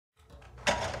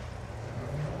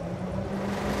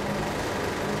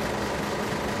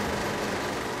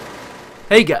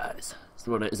Hey guys, it's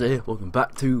Warrenaterz here. Welcome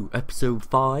back to episode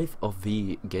 5 of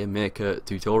the GameMaker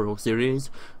tutorial series.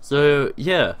 So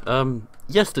yeah,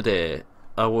 yesterday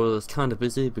I was kind of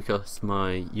busy because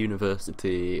my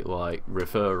university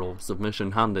referral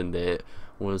submission handing date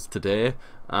was today,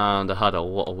 and I had a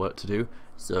lot of work to do,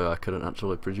 so I couldn't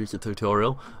actually produce a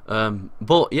tutorial.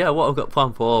 But yeah, what I've got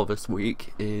planned for this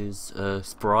week is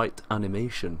Sprite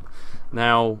Animation.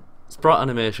 Now, Sprite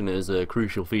animation is a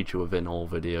crucial feature within all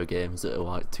video games that are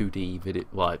like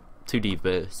 2D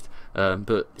based,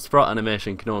 but Sprite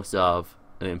animation can also have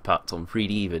an impact on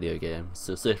 3D video games.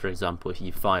 So say for example, if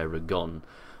you fire a gun,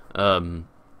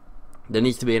 there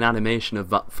needs to be an animation of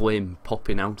that flame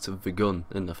popping out of the gun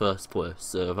in the first place,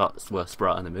 so that's where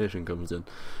Sprite animation comes in.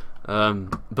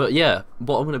 But yeah,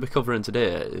 what I'm going to be covering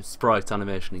today is Sprite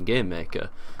animation in GameMaker,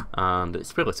 and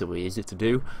it's relatively easy to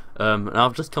do. And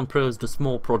I've just composed a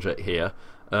small project here,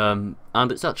 and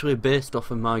it's actually based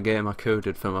off of my game I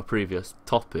coded for my previous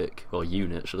topic, or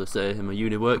unit should I say, in my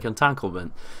uni work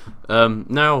entanglement.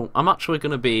 Now, I'm actually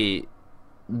going to be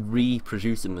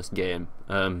reproducing this game.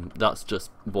 That's just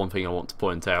one thing I want to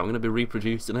point out. I'm going to be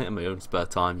reproducing it in my own spare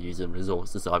time using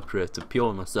resources I've created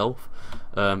pure myself.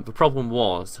 The problem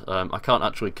was I can't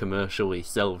actually commercially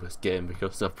sell this game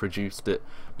because I've produced it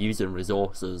using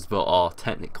resources that are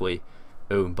technically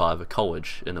owned by the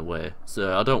college in a way,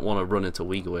 so I don't want to run into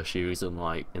legal issues and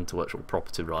like intellectual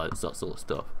property rights, that sort of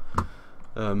stuff.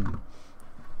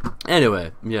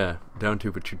 Anyway, yeah, down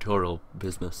to the tutorial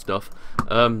business stuff.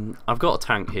 I've got a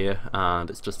tank here, and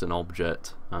it's just an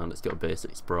object, and it's got a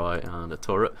basic sprite and a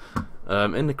turret.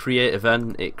 In the create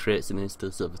event, it creates an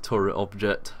instance of a turret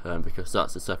object, because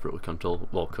that's a separately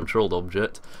controlled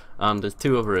object. And there's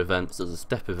two other events: there's a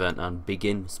step event and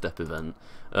begin step event.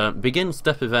 Begin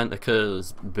step event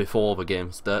occurs before the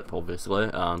game step, obviously,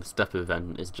 and step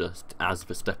event is just as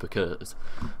the step occurs.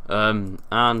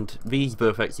 And these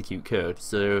both execute code.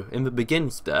 So in the begin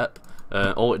step,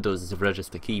 all it does is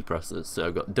register key presses. So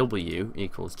I've got W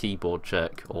equals keyboard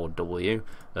check or W,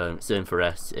 same for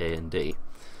S, A and D,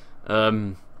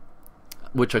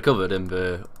 which I covered in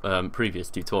the previous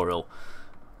tutorial.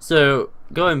 So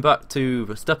going back to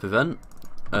the step event,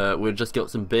 we've just got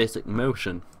some basic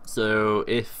motion. So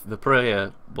if the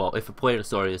player,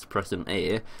 is pressing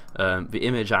A, the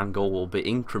image angle will be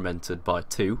incremented by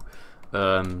 2,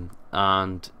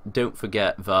 and don't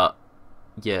forget that,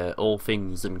 yeah, all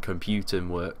things in computing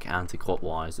work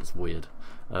anti-clockwise. It's weird.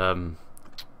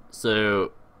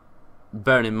 So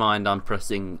bearing in mind I'm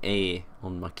pressing A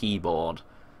on my keyboard,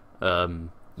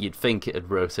 you'd think it'd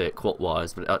rotate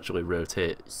clockwise, but it actually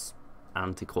rotates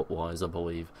anti-clockwise, I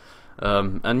believe.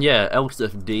 And yeah, else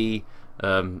if D,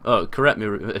 oh, correct me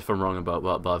if I'm wrong about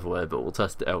that, by the way, but we'll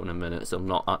test it out in a minute, so I'm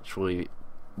not actually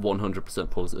 100%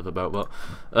 positive about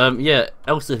that. Yeah,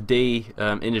 else if D,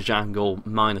 image angle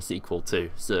minus equal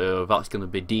 2, so that's going to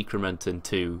be decrementing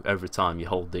 2 every time you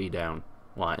hold D down,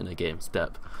 like in a game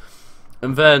step.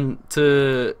 And then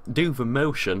to do the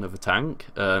motion of a tank,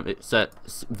 it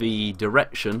sets the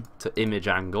direction to image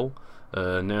angle.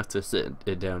 Notice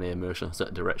it down here, motion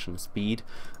set direction speed,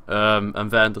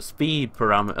 and then the speed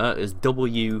parameter is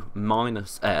W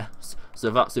minus S,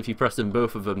 so that's if you're pressing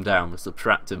both of them down, we're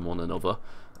subtracting one another,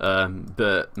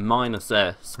 but minus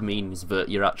S means that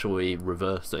you're actually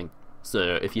reversing.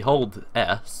 So if you hold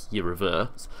S, you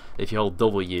reverse; if you hold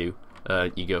W,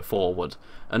 you go forward.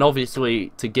 And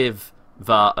obviously, to give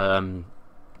that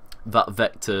that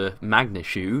vector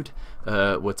magnitude,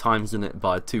 we're timesing it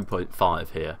by 2.5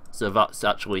 here, so that's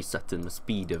actually setting the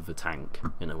speed of the tank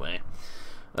in a way.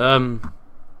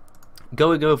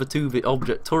 Going over to the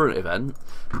object turret event,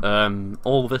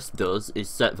 all this does is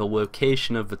set the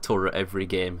location of the turret every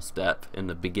game step, in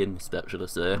the begin step should I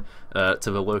say,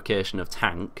 to the location of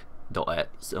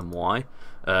tank.x and y.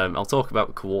 I'll talk about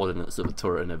the coordinates of the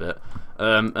turret in a bit,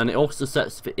 and it also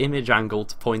sets the image angle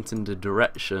to point in the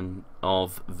direction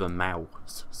of the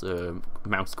mouse, so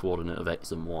mouse coordinate of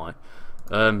x and y.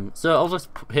 So I'll just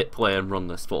hit play and run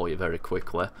this for you very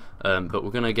quickly, but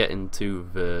we're going to get into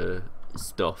the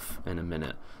stuff in a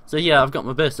minute. So yeah, I've got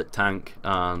my basic tank,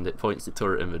 and it points the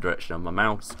turret in the direction of my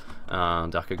mouse,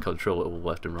 and I can control it with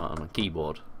left and right on my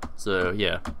keyboard. So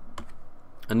yeah,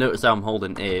 and notice how I'm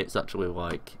holding A, it's actually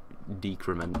like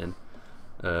decrementing,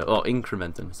 or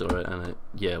incrementing, sorry, and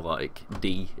yeah, like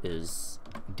D is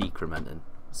decrementing,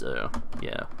 so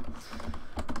yeah.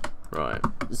 Right,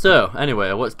 so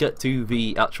anyway, let's get to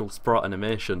the actual sprite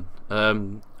animation.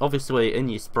 Obviously in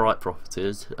your sprite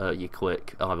properties, you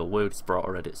click either load sprite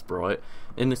or edit sprite.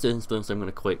 In this instance I'm going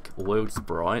to click load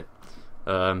sprite.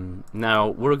 Now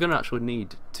we're going to actually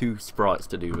need 2 sprites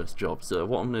to do this job, so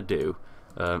what I'm going to do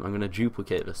I'm going to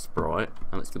duplicate the sprite,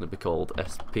 and it's going to be called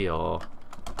SPR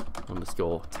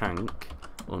underscore tank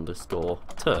underscore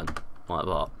turn, like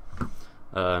that.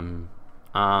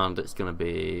 And it's going to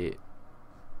be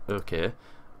okay.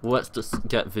 Let's just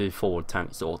get the forward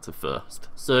tank sorted first.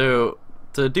 So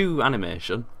to do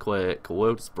animation, click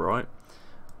load sprite,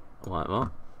 like that.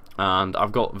 And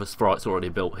I've got the sprites already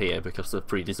built here because I've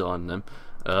pre-designed them.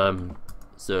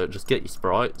 So just get your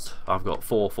sprites. I've got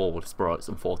 4 forward sprites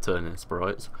and 4 turning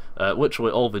sprites.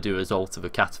 Literally all they do is alter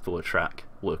the caterpillar track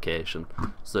location.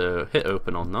 So hit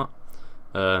open on that.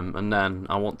 And then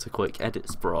I want to click edit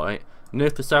sprite.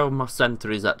 Notice how my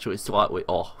center is actually slightly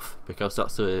off, because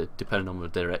that's depending on the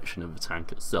direction of the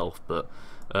tank itself. But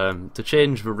to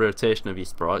change the rotation of your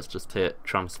sprites, just hit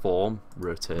transform,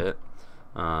 rotate,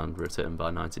 and rotate them by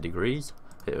 90 degrees.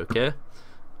 Hit OK.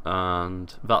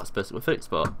 And that's basically fixed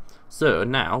that. So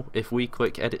now if we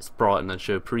click edit sprite and then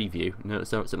show preview,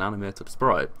 notice how it's an animated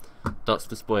sprite. That's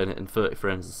displaying it in 30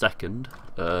 frames a second,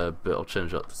 but I'll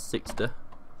change that to 60.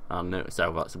 And notice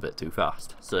how that's a bit too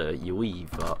fast. So you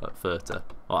leave that at 30.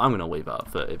 Well, I'm going to leave that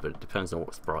at 30, but it depends on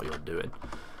what sprite you're doing.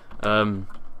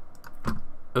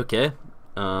 Okay,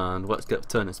 and let's get the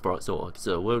turning sprite sorted.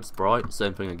 So load sprite,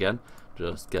 same thing again.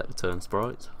 Just get the turn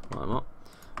sprites like that.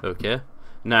 Okay.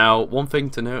 Now, one thing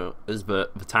to note is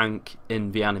that the tank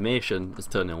in the animation is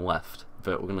turning left,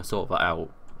 but we're going to sort that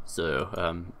out.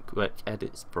 So, click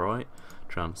edit sprite,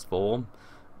 transform,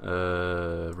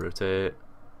 rotate,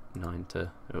 90,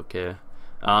 okay.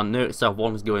 And notice how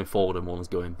one's going forward and one's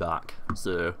going back.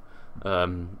 So,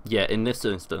 yeah, in this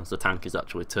instance, the tank is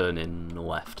actually turning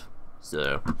left.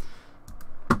 So,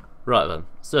 right then.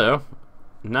 So,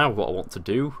 now what I want to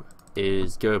do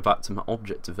is go back to my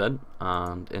object event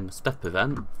and in the step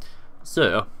event.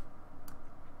 So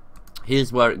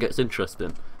here's where it gets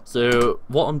interesting. So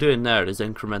what I'm doing there is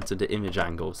incrementing the image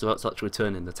angle, so that's actually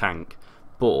turning the tank.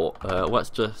 But let's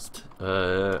just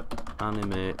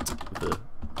animate the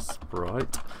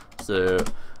sprite. So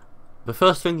the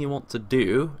first thing you want to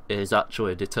do is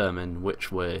actually determine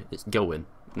which way it's going.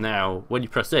 Now when you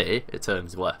press A, it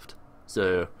turns left.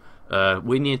 So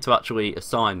we need to actually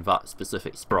assign that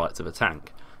specific sprite to the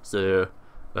tank. So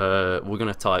we're going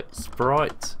to type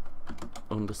sprite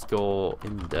underscore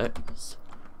index,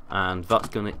 and that's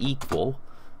going to equal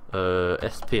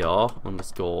SPR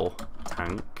underscore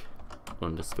tank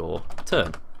underscore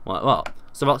turn, like that.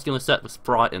 So that's going to set the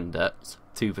sprite index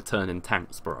to the turning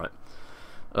tank sprite.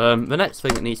 The next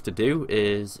thing it needs to do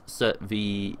is set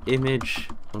the image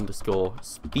underscore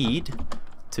speed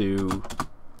to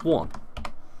 1.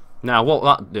 Now what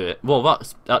that do? Well,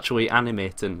 that's actually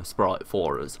animating the sprite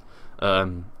for us,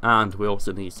 and we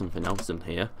also need something else in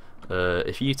here.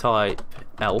 If you type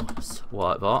else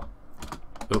like that,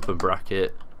 open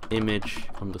bracket, image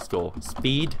underscore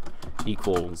speed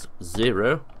equals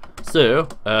 0. So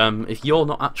if you're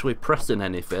not actually pressing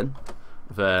anything,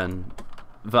 then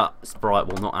that sprite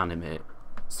will not animate.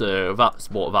 So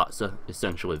that's what that's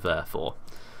essentially there for.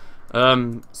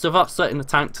 So that's setting the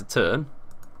tank to turn.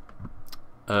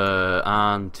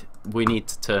 And we need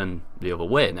to turn the other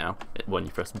way now when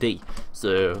you press D.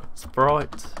 So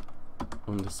sprite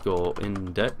underscore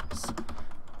index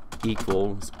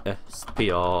equals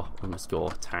SPR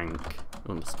underscore tank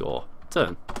underscore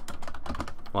turn,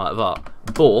 like that.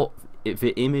 But if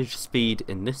the image speed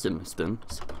in this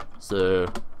instance, so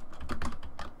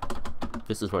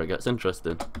this is where it gets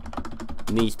interesting,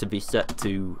 needs to be set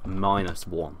to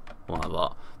 -1, like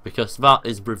that, because that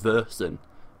is reversing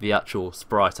the actual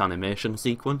sprite animation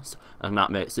sequence, and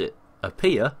that makes it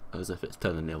appear as if it's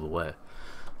turning the other way.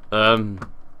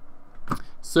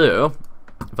 So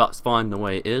that's fine the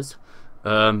way it is,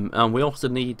 and we also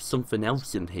need something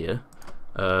else in here.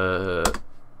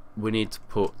 We need to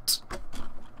put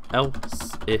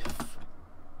else if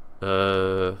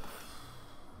I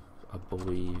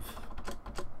believe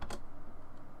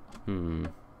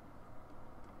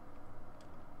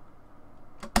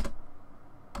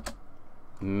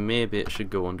maybe it should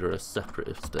go under a separate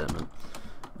if statement.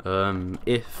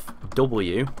 If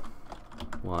W,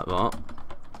 like that,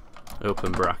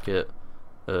 open bracket,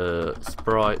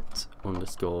 sprite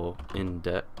underscore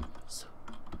index.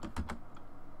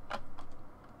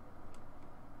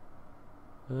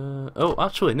 Oh,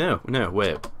 actually, no,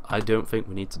 wait. I don't think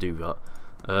we need to do that.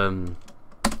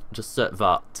 Just set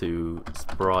that to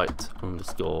sprite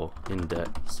underscore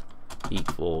index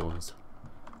equals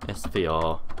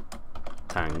SPR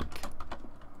tank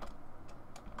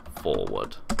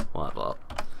forward, like that.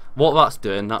 What that's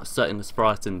doing, that's setting the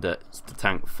sprite index to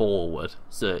tank forward,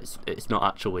 so it's not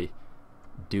actually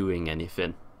doing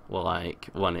anything, like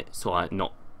when it's like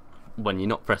not, when you're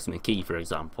not pressing a key, for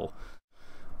example.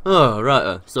 Oh,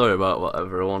 right, sorry about what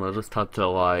everyone, I just had to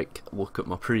like look at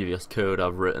my previous code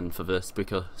I've written for this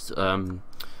because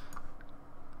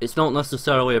it's not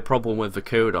necessarily a problem with the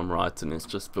code I'm writing, it's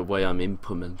just the way I'm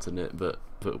implementing it that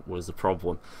was the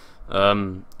problem.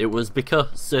 It was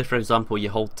because, say for example,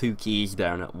 you hold two keys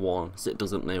down at once, it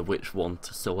doesn't know which one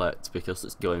to select because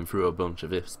it's going through a bunch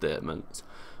of if statements.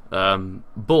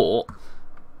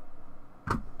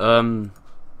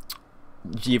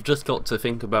 You've just got to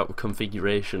think about the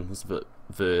configurations that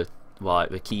the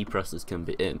key presses can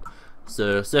be in.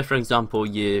 So say for example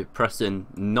you're pressing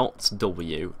not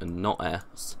W and not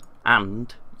S,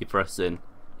 and you're pressing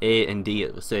A and D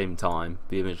at the same time,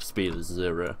 the image speed is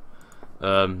 0.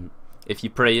 If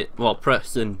you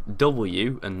pressing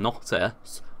W and not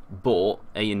S, but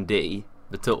A and D,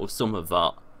 the total sum of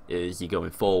that is you're going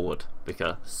forward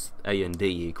because A and D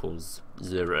equals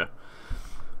 0.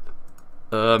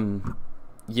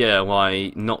 Yeah,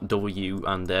 like not W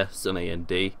and S and A and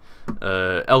D,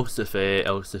 else if A,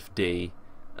 else if D,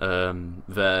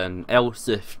 then else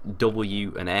if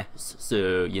W and S,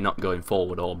 so you're not going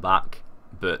forward or back,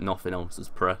 but nothing else is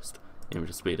pressed,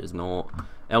 image speed is 0,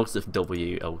 else if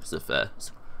W, else if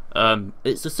S.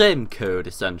 It's the same code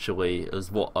essentially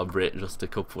as what I wrote just a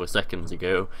couple of seconds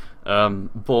ago,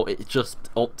 but it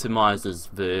just optimizes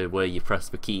the way you press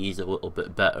the keys a little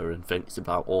bit better and thinks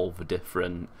about all the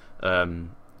different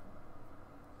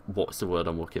what's the word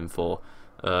I'm looking for?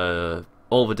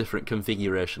 All the different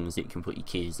configurations that you can put your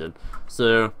keys in.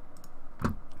 So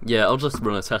yeah, I'll just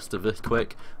run a test of this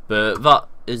quick, but that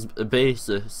is the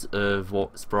basis of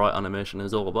what Sprite Animation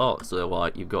is all about. So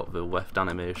like you've got the left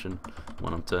animation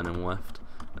when I'm turning left,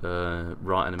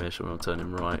 right animation when I'm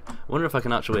turning right. I wonder if I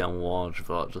can actually enlarge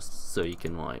that just so you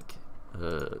can like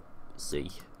see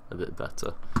a bit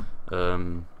better.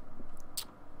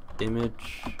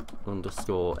 Image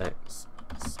underscore X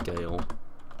scale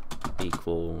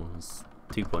equals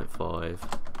 2.5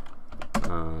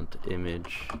 and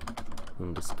image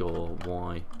underscore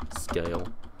Y scale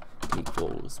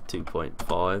equals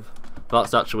 2.5.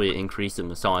 That's actually increasing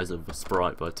the size of the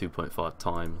sprite by 2.5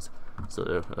 times.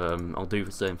 So I'll do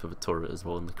the same for the turret as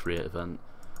well in the create event.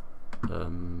 There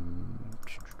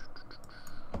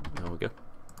we go.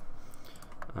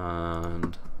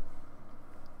 And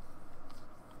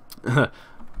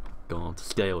go on to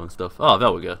scale and stuff. Oh,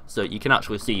 there we go. So you can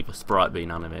actually see the sprite being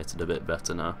animated a bit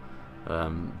better now.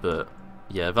 But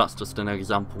yeah, that's just an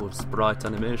example of sprite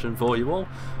animation for you all.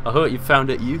 I hope you found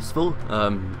it useful.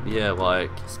 Yeah,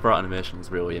 like sprite animation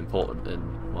is really important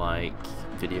in like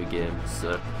video games.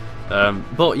 So,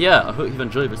 but yeah, I hope you've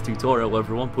enjoyed this tutorial,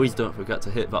 everyone. Please don't forget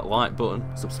to hit that like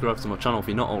button, subscribe to my channel if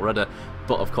you're not already.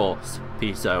 But of course,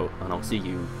 peace out, and I'll see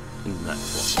you in the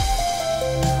next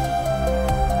one.